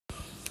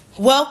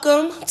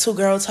Welcome to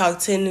Girl Talk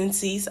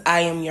Tendencies.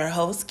 I am your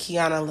host,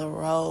 Keyonna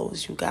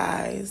LaRose, you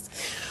guys.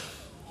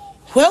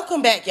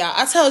 Welcome back, y'all.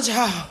 I told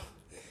y'all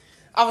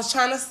I was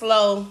trying to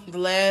slow the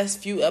last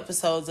few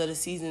episodes of the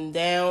season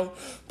down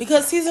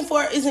because season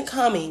 4 isn't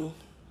coming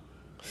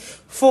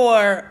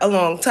for a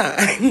long time.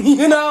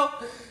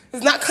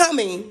 It's not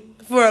coming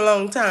for a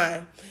long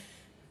time.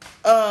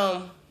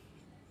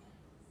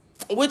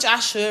 Which I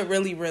should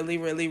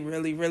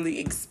really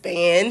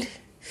expand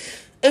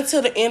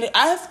until the end.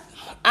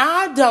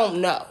 I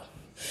don't know.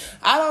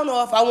 I don't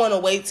know if I want to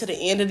wait to the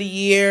end of the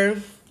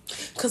year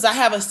because I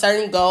have a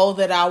certain goal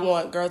that I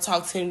want Girl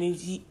Talk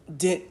tendencies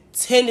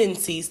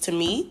to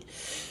meet.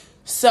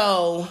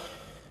 So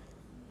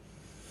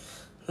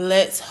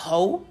let's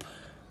hope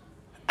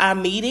I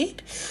meet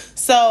it.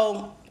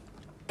 So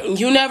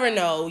you never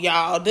know,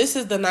 y'all. This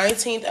is the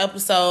 19th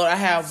episode. I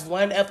have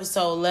one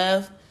episode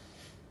left.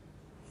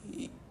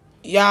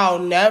 Y'all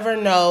never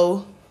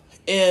know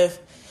if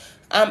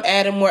I'm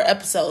adding more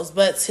episodes.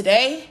 But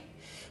today,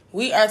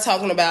 we are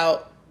talking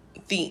about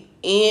the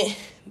end,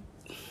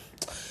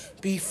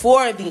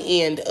 before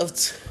the end of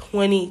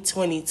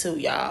 2022,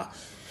 y'all.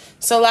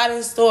 So, a lot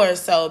in store.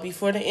 So,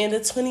 before the end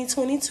of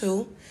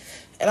 2022,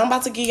 and I'm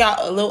about to give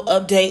y'all a little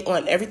update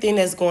on everything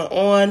that's going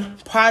on,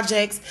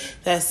 projects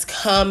that's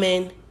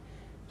coming,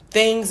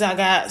 things I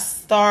got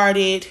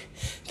started,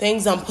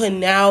 things I'm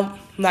putting out,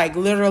 like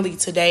literally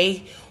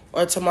today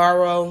or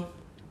tomorrow.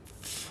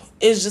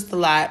 It's just a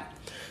lot.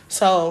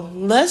 So,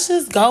 let's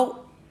just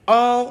go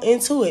on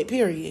into it,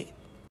 period.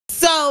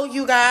 So,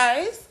 you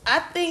guys,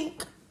 I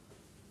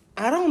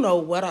don't know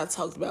what I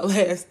talked about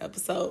last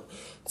episode,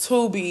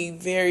 to be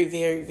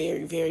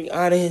very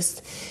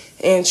honest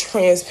and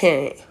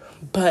transparent.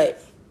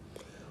 But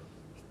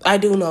I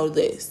do know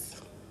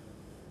this.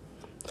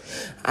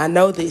 I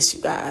know this,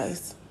 you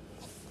guys.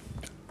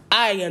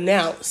 I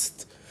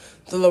announced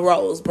the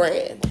LaRose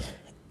brand.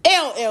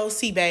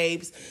 LLC,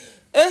 babes.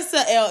 It's a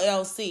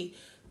LLC.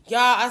 Y'all,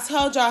 I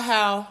told y'all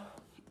how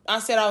I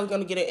said I was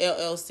going to get an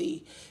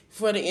LLC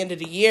for the end of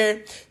the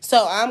year.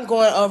 So I'm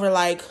going over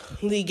like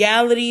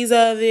legalities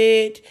of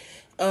it.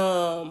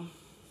 Trying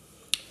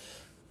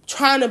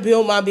to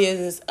build my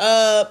business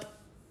up.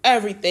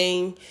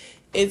 Everything.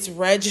 It's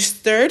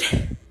registered.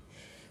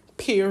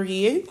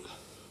 Period.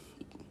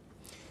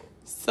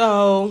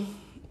 So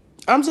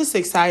I'm just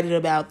excited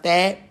about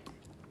that.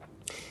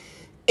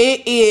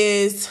 It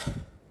is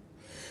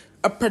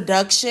a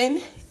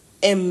production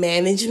and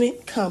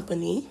management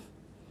company.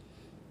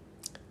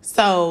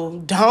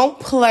 So don't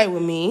play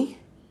with me.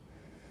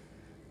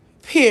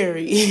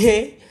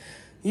 Period.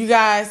 You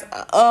guys,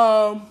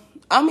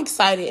 I'm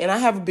excited and I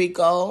have a big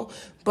goal,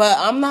 but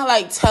I'm not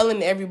like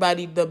telling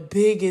everybody the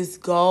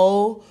biggest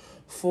goal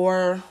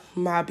for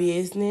my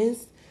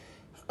business.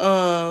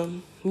 Like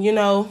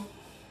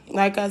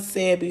I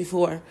said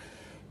before,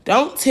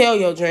 don't tell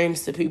your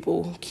dreams to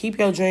people. Keep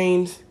your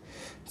dreams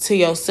to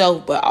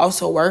yourself, but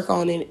also work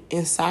on it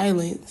in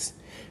silence.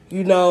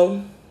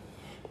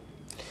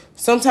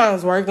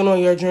 Sometimes working on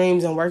your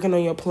dreams and working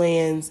on your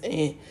plans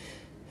and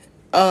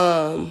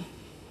by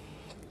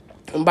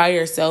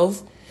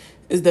yourself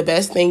is the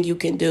best thing you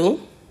can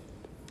do.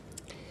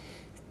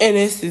 And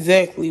it's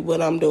exactly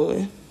what I'm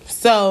doing.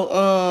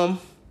 So,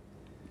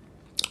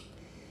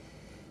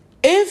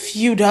 if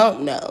you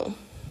don't know,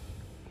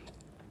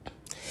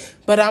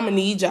 but I'm going to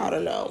need y'all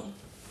to know,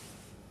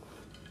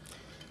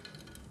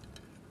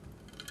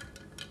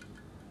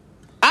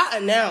 I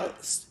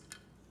announced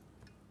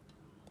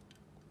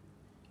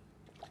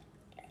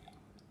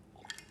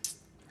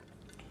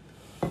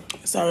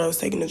sorry, I was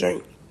taking a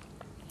drink.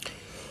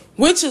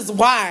 Which is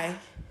why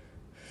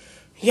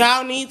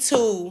y'all need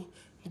to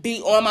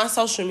be on my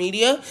social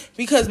media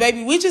because,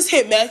 baby, we just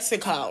hit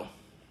Mexico.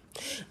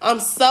 I'm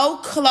so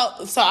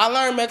close. So I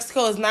learned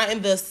Mexico is not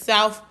in the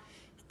South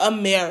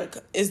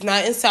America. It's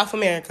not in South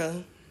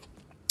America.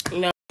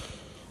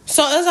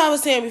 So as I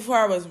was saying before,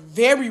 I was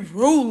very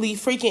rudely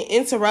freaking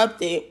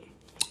interrupted.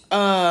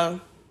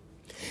 I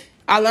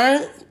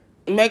learned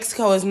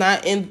Mexico is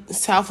not in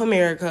South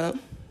America.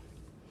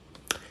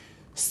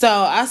 So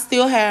I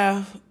still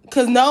have,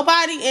 because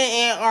nobody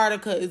in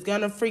Antarctica is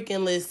going to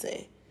freaking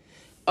listen.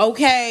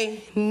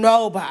 Okay?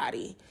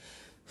 Nobody.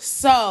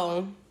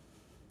 So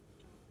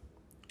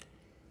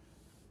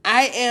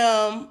I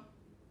am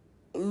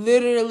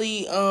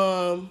literally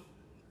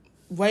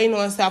waiting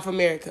on South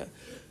America.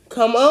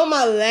 Come on,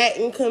 my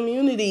Latin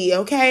community,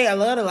 okay? I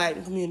love the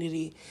Latin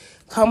community.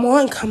 Come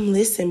on, come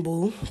listen,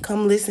 boo.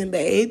 Come listen,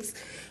 babes.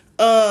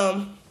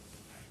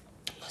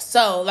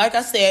 So, like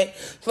I said,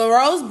 the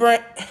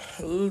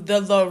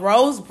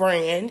LaRose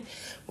brand,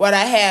 what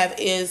I have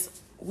is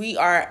we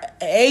are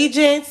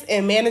agents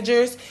and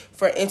managers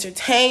for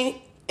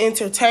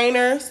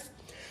entertainers.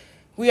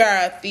 We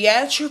are a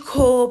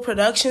theatrical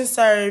production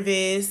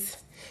service,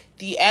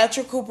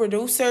 theatrical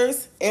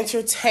producers,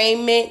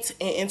 entertainment,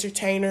 and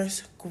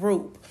entertainers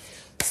group.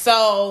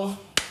 So,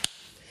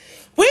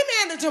 we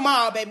manage them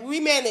all, baby. We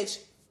manage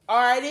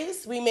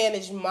artists, we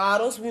manage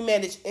models, we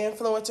manage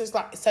influencers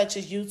such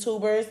as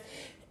YouTubers,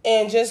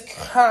 and just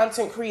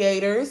content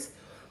creators.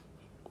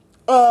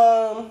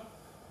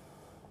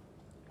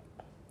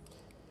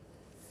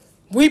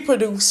 We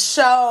produce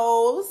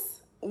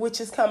shows,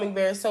 which is coming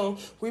very soon.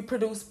 We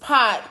produce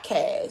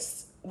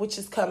podcasts, which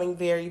is coming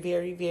very,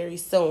 very, very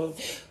soon.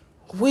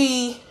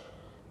 We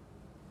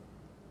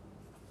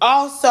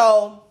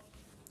also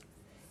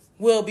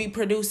will be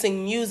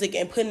producing music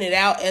and putting it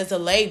out as a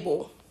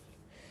label.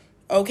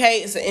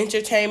 Okay, it's an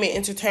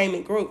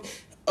entertainment group.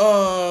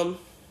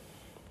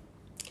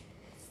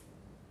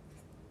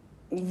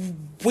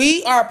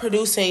 We are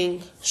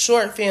producing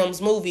short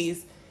films,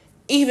 movies,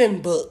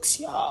 even books,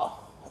 y'all.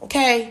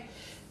 Okay?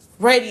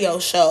 Radio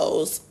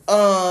shows.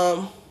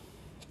 Now,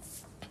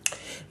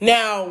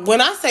 when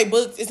I say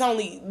books, it's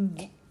only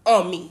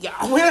on me,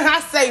 y'all. When I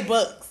say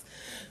books,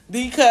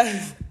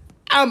 because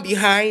I'm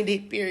behind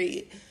it,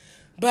 period.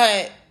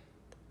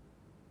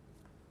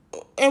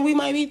 And we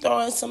might be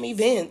throwing some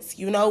events,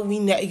 you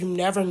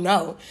never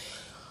know.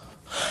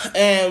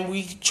 And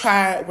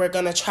we're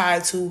going to try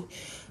to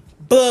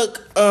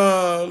book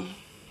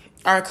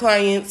our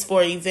clients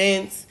for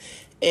events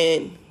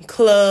and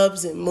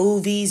clubs and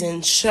movies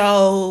and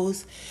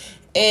shows,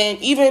 and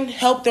even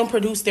help them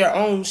produce their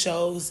own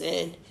shows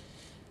and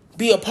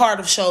be a part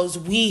of shows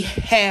we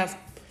have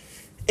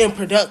in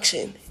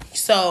production.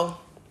 So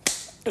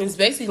it's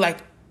basically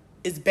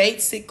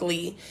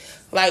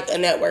like a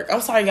network.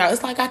 I'm sorry, y'all.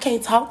 It's like I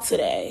can't talk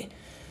today.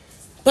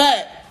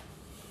 But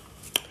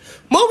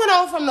moving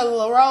on from the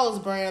La Rose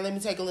brand, let me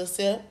take a little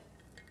sip.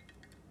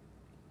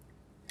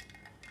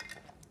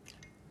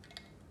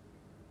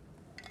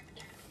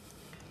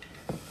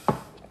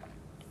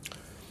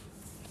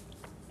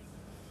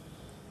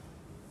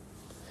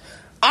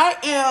 I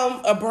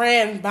am a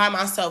brand by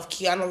myself,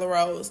 Keyonna La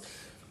Rose.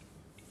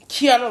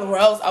 Keyonna La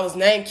Rose, I was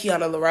named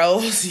Keyonna La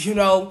Rose.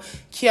 Keyonna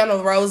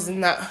La Rose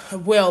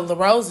La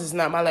Rose is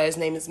not my last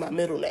name, it's my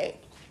middle name.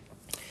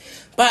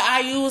 But I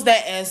use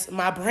that as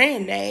my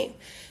brand name.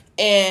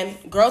 And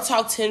Girl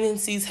Talk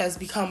Tendencies has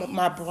become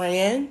my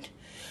brand.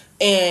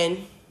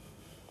 And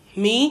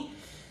me,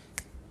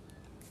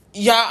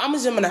 y'all, I'm a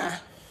Gemini.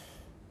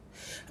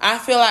 I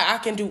feel like I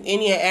can do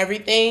any and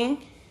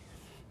everything,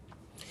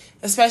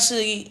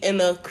 especially in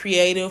a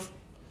creative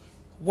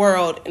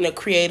world, in a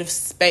creative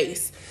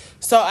space.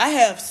 So I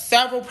have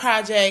several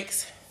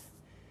projects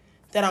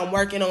that I'm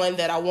working on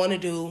that I want to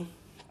do.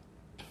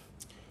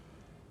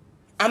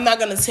 I'm not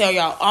going to tell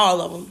y'all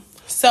all of them.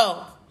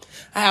 So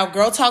I have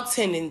Girl Talk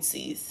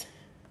Tendencies.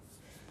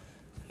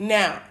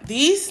 Now,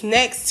 these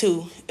next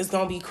two is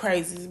going to be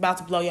crazy. It's about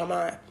to blow your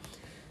mind.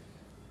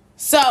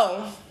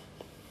 So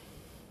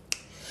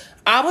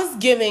I was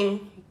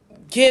given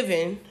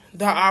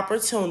the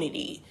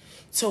opportunity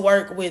to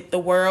work with the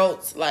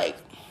world's,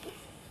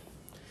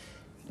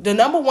 the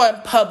number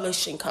one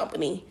publishing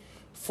company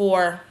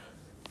for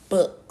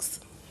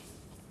books.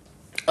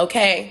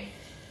 Okay?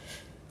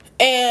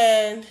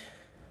 And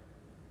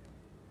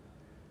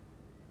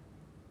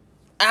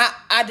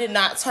I did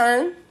not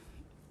turn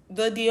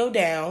the deal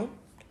down.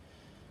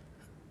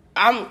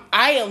 I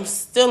am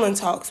still in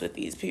talks with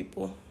these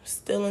people.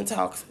 Still in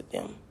talks with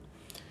them.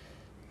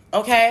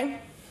 Okay?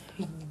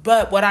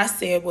 But what I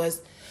said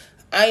was,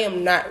 I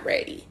am not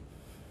ready.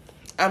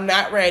 I'm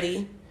not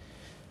ready.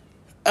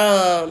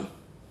 I'm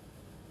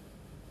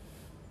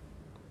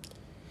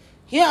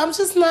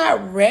just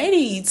not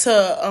ready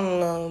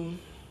to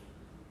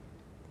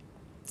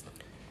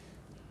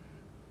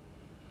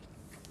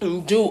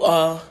do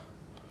a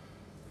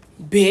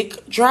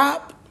big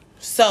drop.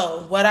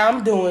 So what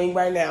I'm doing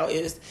right now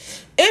is,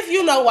 if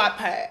you know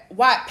Wattpad,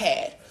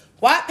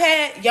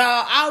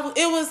 y'all,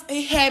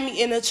 it had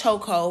me in a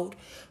chokehold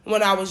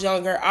when I was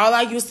younger. All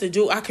I used to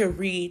do, I could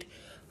read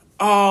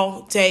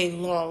all day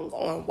long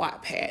on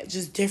Wattpad.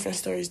 Just different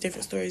stories.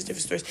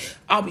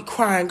 I'll be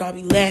crying, I'll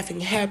be laughing,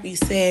 happy,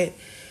 sad.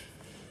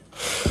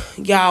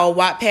 Y'all,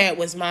 Wattpad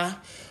was my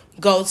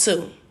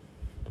go-to.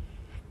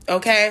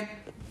 Okay?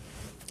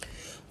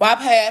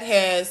 Wattpad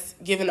has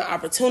given the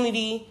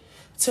opportunity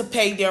to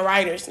pay their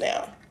writers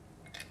now.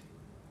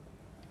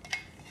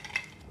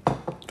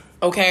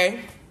 Okay?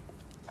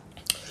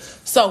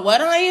 So what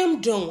I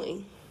am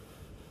doing,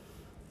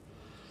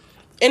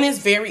 and it's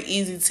very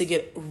easy to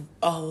get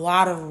a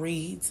lot of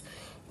reads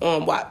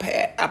on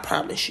Wattpad, I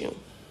promise you.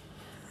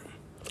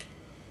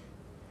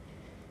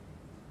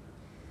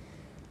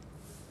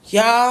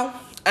 Y'all,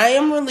 I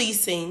am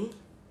releasing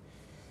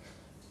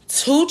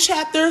 2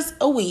 chapters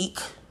a week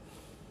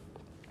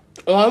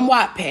on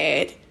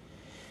Wattpad,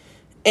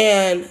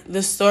 and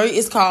the story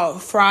is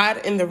called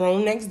Fried in the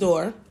Room Next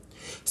Door.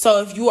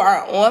 So if you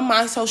are on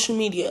my social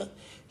media,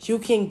 you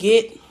can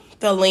get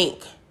the link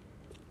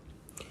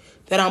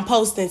that I'm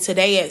posting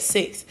today at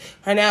 6.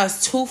 Right now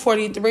it's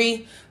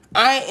 2:43.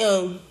 I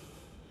am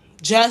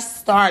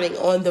just starting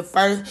on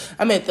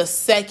I'm at the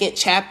 2nd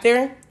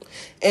chapter,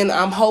 and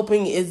I'm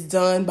hoping it's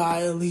done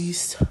by at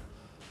least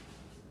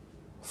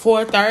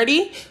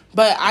 4:30.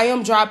 But I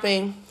am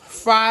dropping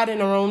Fried in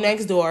the Room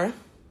Next Door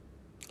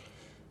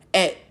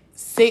at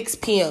 6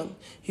 p.m.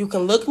 You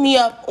can look me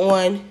up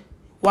on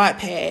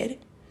Wattpad,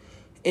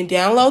 and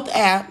download the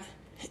app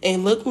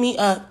and look me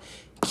up,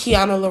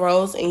 Keyonna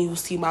LaRose, and you'll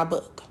see my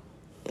book.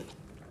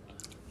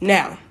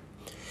 Now,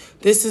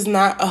 this is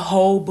not a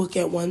whole book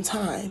at one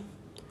time.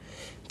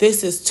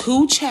 This is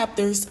 2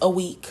 chapters a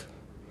week.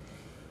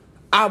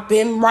 I've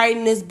been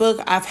writing this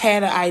book. I've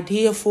had an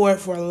idea for it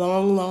for a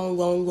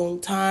long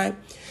time.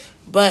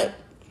 But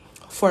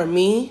for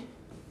me,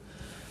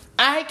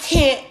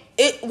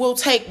 it will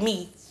take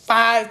me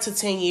 5 to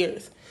 10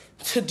 years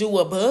to do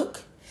a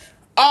book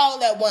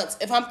all at once.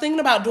 If I'm thinking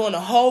about doing a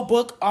whole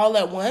book all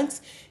at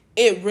once,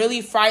 it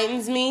really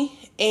frightens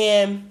me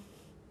and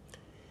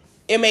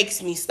it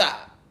makes me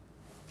stop.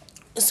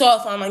 So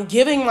if I'm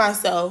giving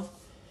myself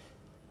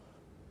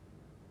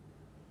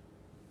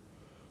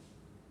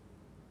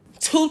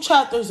 2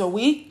 chapters a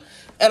week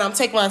and I'm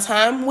taking my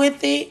time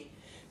with it,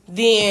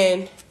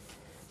 then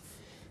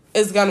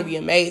it's going to be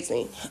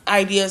amazing.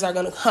 Ideas are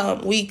going to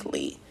come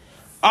weekly.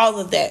 All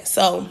of that.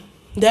 So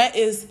that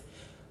is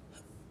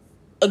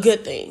a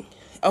good thing.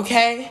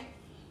 Okay?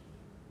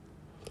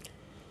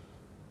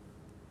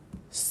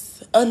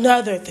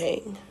 Another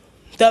thing.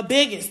 The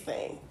biggest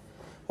thing.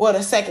 Well,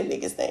 the second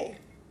biggest thing.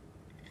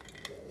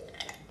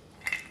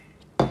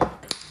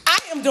 I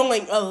am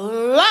doing a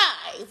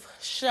live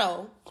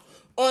show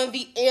on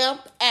the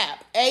AMP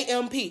app.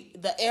 A-M-P.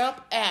 The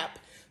AMP app.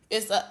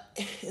 It's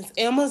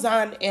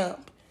Amazon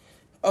AMP.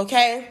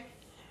 Okay?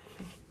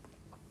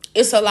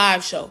 It's a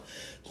live show.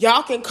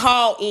 Y'all can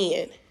call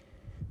in.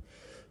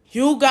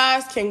 You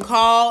guys can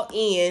call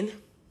in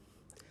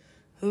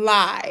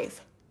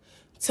live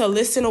to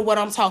listen to what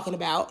I'm talking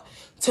about,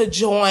 to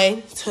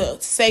join,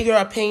 to say your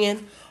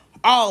opinion,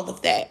 all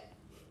of that.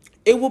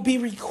 It will be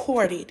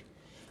recorded.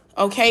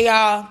 Okay,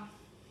 y'all?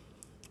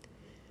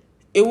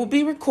 It will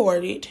be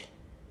recorded.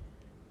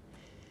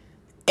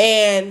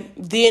 And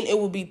then it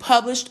will be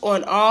published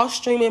on all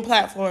streaming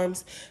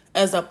platforms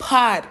as a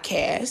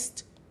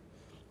podcast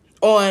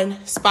on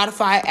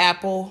Spotify,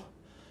 Apple,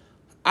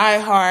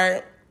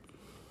 iHeart,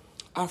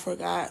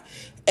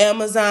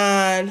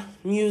 Amazon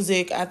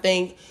Music, I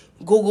think,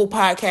 Google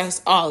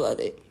Podcasts, all of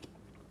it.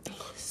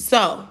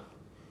 So,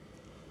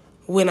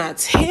 when I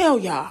tell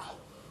y'all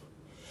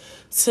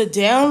to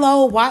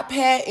download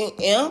Wattpad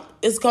and AMP,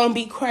 it's going to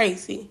be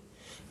crazy.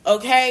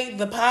 Okay?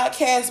 The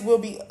podcast will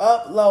be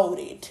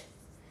uploaded.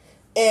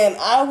 And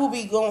I will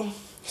be going...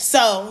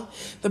 So,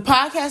 the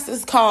podcast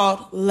is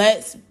called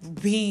Let's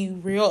Be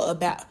Real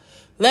About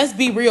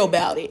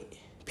It.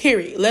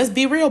 Period. Let's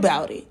be real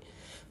about it.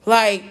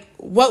 Like,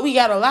 what we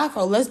got to lie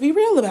for, let's be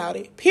real about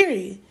it.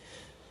 Period.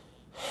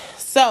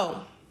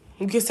 So,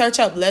 you can search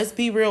up Let's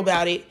Be Real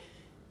About It,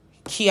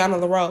 Keyonna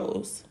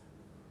LaRose,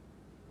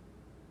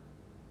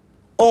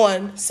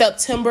 on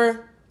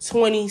September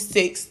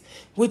 26th,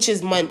 which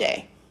is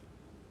Monday.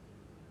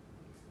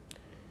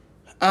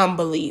 I'm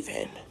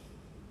believing.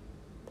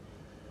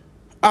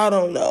 I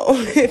don't know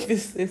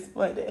if it's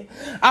Monday.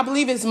 I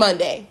believe it's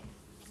Monday.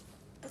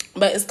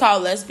 But it's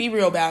called Let's Be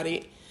Real About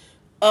It.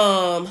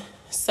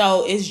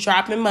 So it's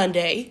dropping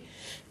Monday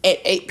at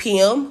 8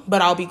 p.m.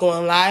 But I'll be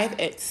going live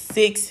at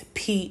 6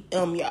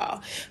 p.m.,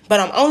 y'all. But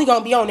I'm only going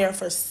to be on there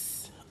for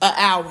an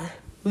hour.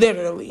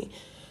 Literally.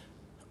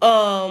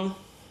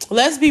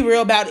 Let's Be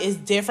Real About It is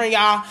different,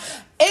 y'all.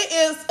 It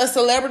is a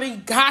celebrity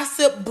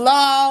gossip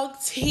blog,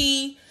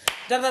 tea,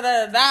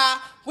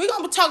 We're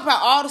going to talk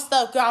about all the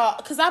stuff, y'all,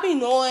 because I be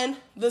knowing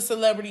the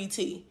celebrity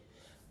tea.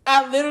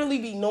 I literally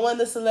be knowing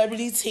the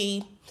celebrity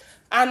tea.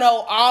 I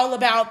know all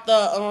about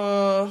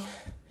the,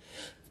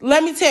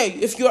 let me tell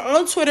you, if you're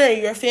on Twitter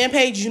and you're a fan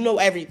page, you know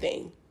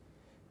everything.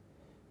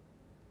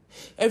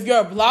 If you're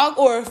a blog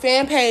or a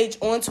fan page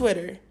on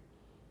Twitter,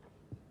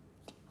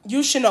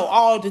 you should know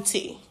all the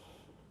tea.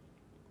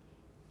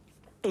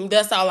 And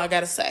that's all I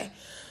got to say.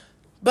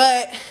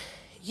 But,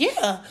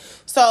 yeah.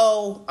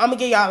 So, I'm going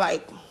to give y'all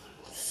like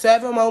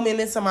 7 more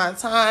minutes of my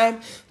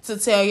time to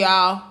tell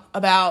y'all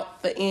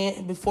about the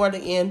end, before the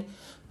end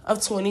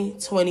of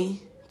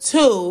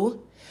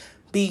 2022,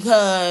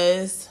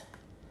 because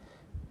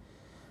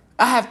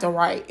I have to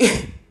write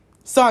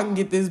so I can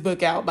get this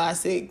book out by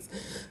 6.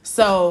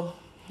 So,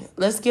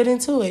 let's get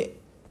into it.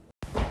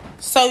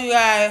 So, you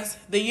guys,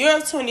 the year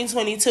of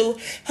 2022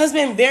 has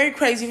been very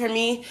crazy for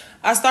me.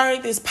 I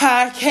started this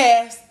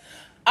podcast.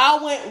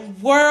 I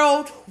went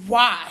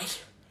worldwide.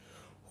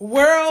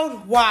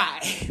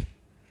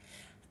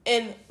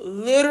 And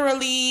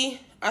literally,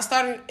 I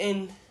started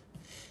in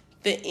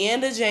the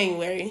end of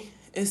January.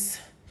 It's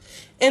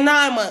in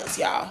 9 months,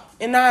 y'all.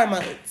 In 9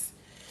 months.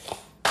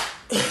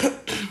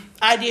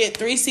 I did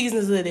 3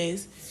 seasons of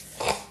this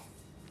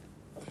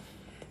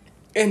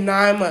in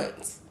 9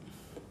 months.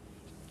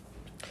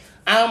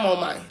 I'm on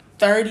my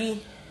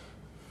 39th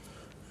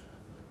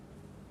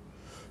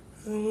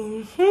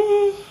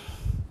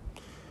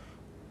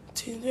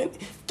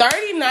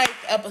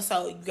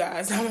episode, you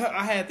guys.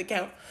 I had to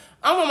count.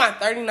 I'm on my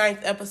 39th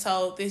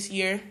episode this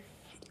year.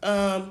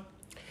 I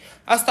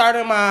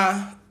started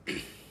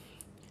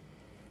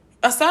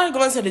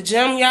going to the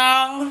gym,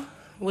 y'all,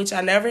 which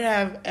I never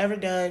have ever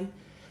done.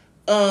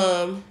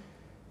 I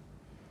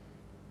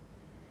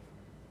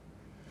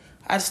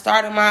I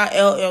started my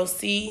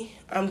LLC.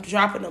 I'm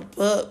dropping a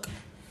book.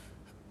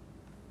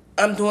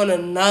 I'm doing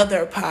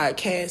another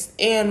podcast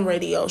and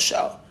radio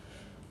show.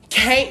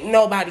 Can't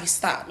nobody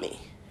stop me.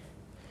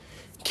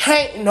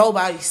 Can't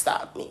nobody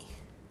stop me.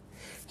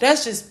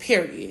 That's just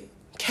period.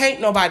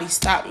 Can't nobody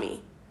stop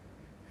me.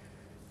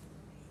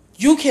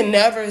 You can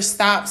never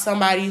stop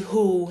somebody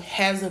who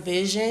has a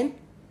vision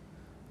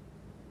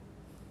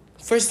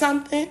for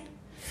something,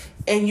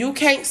 and you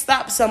can't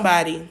stop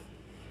somebody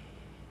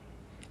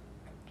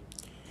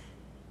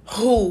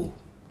who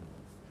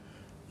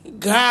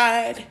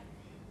God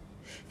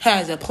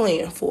has a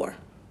plan for.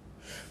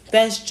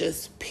 That's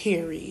just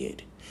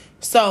period.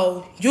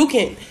 So you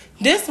can,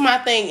 this is my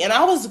thing, and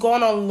I was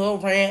going on a little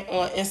rant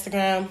on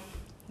Instagram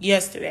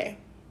yesterday.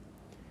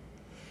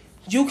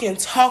 You can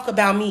talk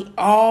about me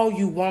all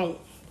you want.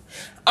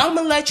 I'm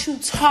going to let you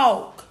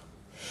talk.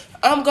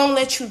 I'm going to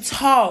let you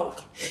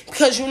talk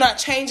because you're not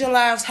changing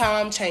lives how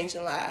I'm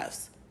changing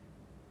lives.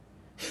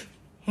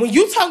 When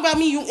you talk about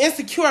me, you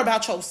insecure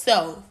about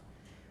yourself.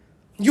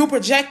 You're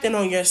projecting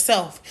on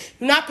yourself.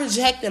 You're not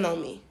projecting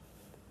on me.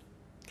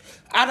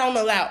 I don't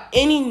allow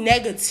any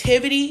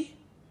negativity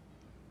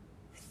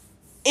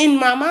in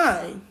my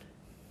mind.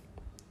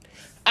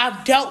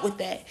 I've dealt with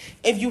that.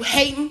 If you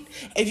hating,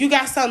 if you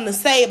got something to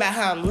say about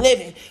how I'm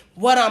living,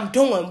 what I'm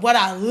doing, what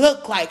I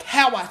look like,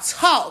 how I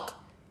talk,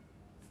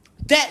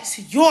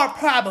 that's your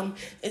problem.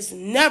 It's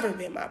never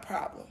been my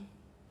problem.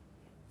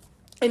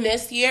 And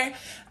this year,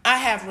 I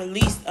have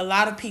released a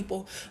lot of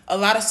people, a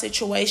lot of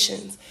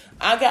situations.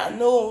 I got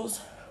news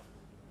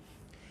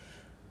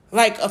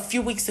like a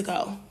few weeks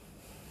ago.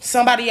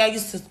 Somebody I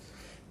used to,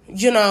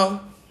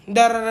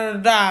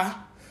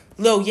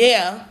 Lil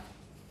Yeah,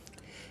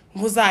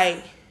 was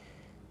like,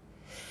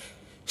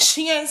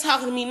 she ain't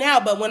talking to me now,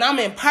 but when I'm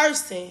in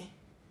person,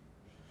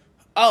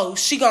 oh,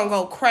 she gonna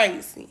go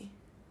crazy.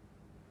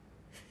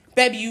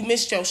 Baby, you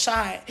missed your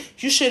shot.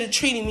 You should have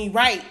treated me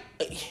right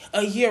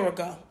a year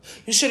ago.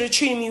 You should have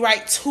treated me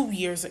right 2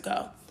 years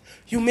ago.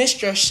 You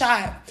missed your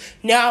shot.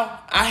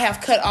 Now I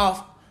have cut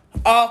off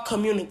all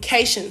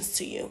communications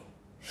to you.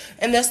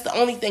 And that's the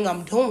only thing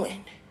I'm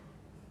doing.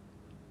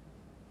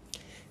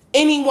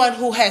 Anyone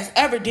who has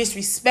ever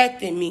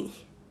disrespected me,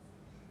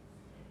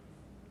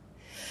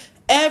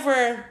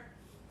 ever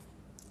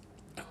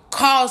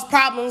caused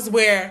problems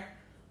where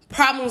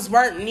problems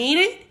weren't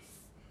needed,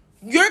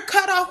 you're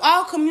cut off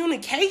all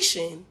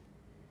communication.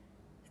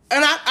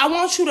 And I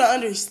want you to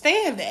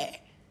understand that.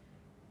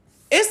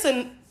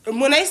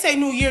 When they say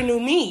new year, new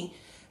me,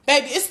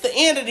 baby, it's the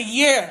end of the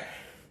year.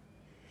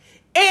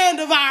 End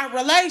of our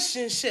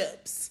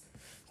relationships.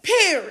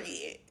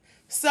 Period.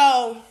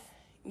 So,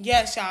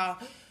 yes, y'all.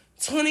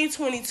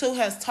 2022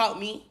 has taught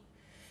me.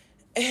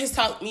 It has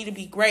taught me to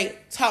be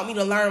great. Taught me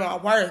to learn my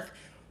worth.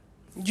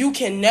 You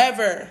can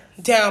never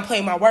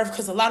downplay my worth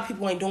because a lot of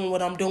people ain't doing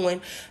what I'm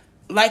doing.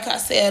 Like I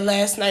said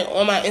last night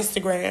on my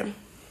Instagram,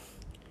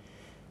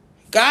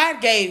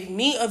 God gave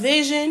me a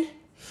vision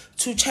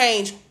to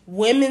change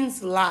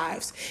women's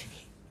lives.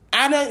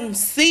 I did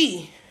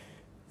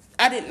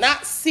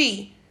not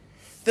see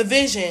the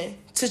vision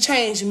to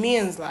change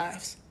men's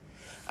lives.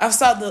 I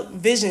saw the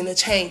vision to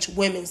change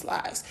women's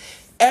lives.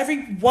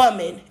 Every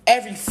woman,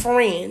 every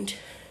friend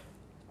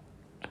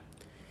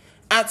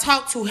I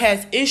talk to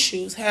has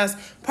issues, has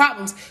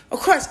problems. Of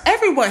course,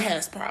 everyone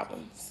has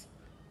problems.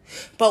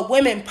 But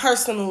women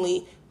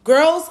personally,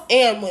 girls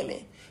and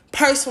women,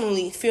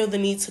 personally feel the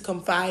need to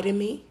confide in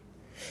me,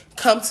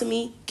 come to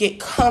me, get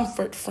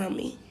comfort from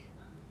me.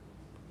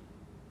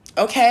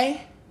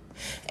 Okay?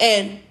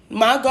 And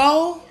my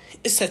goal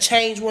is to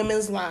change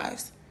women's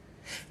lives.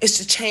 It's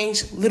to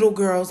change little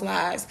girls'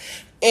 lives.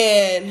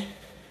 And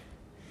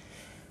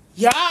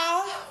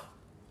y'all,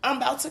 I'm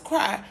about to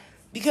cry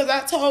because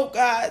I told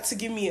God to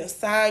give me a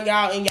sign,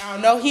 y'all. And y'all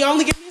know he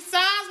only gives me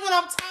signs when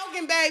I'm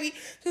talking, baby,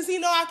 because he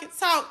know I can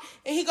talk.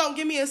 And he going to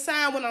give me a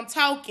sign when I'm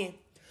talking.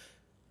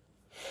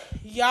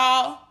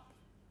 Y'all,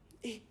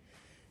 he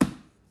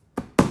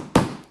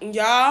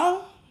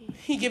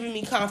giving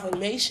me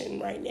confirmation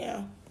right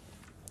now.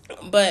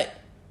 But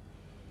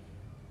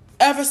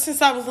ever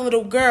since I was a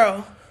little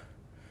girl,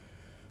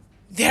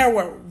 there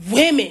were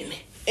women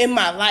in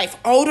my life,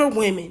 older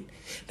women,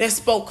 that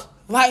spoke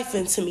life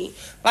into me,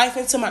 life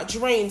into my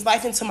dreams,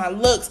 life into my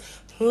looks,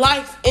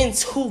 life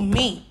into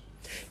me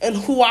and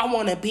who I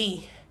want to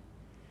be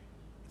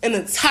and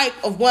the type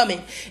of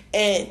woman.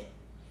 And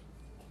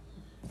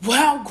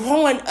while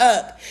growing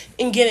up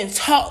and getting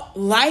taught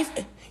brung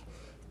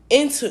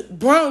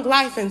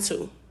life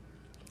into,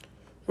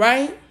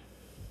 right?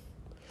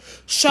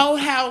 Show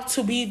how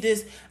to be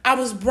this. I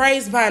was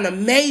raised by an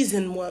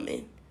amazing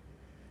woman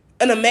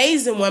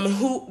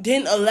who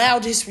didn't allow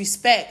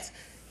disrespect,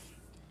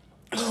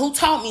 who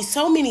taught me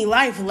so many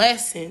life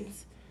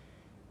lessons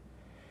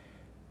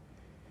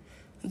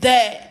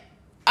that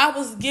I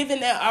was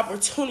given that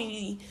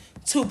opportunity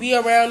to be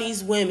around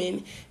these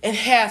women and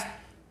have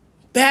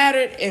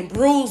battered and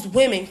bruised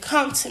women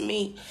come to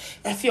me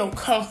and feel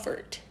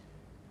comfort.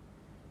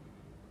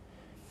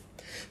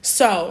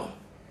 So,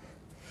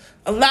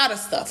 a lot of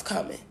stuff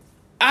coming.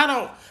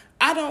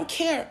 I don't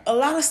care. A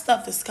lot of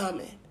stuff is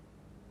coming.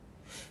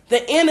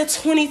 The end of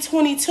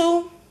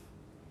 2022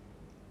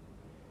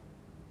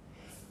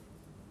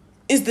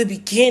 is the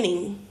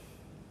beginning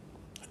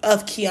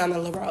of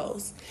Keyonna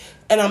LaRose.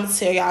 And I'm going to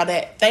tell y'all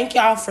that. Thank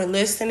y'all for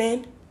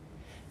listening.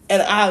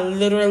 And I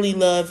literally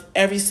love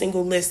every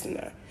single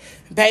listener.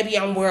 Baby,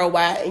 I'm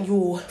worldwide, and you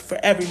will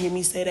forever hear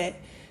me say that.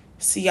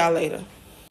 See y'all later.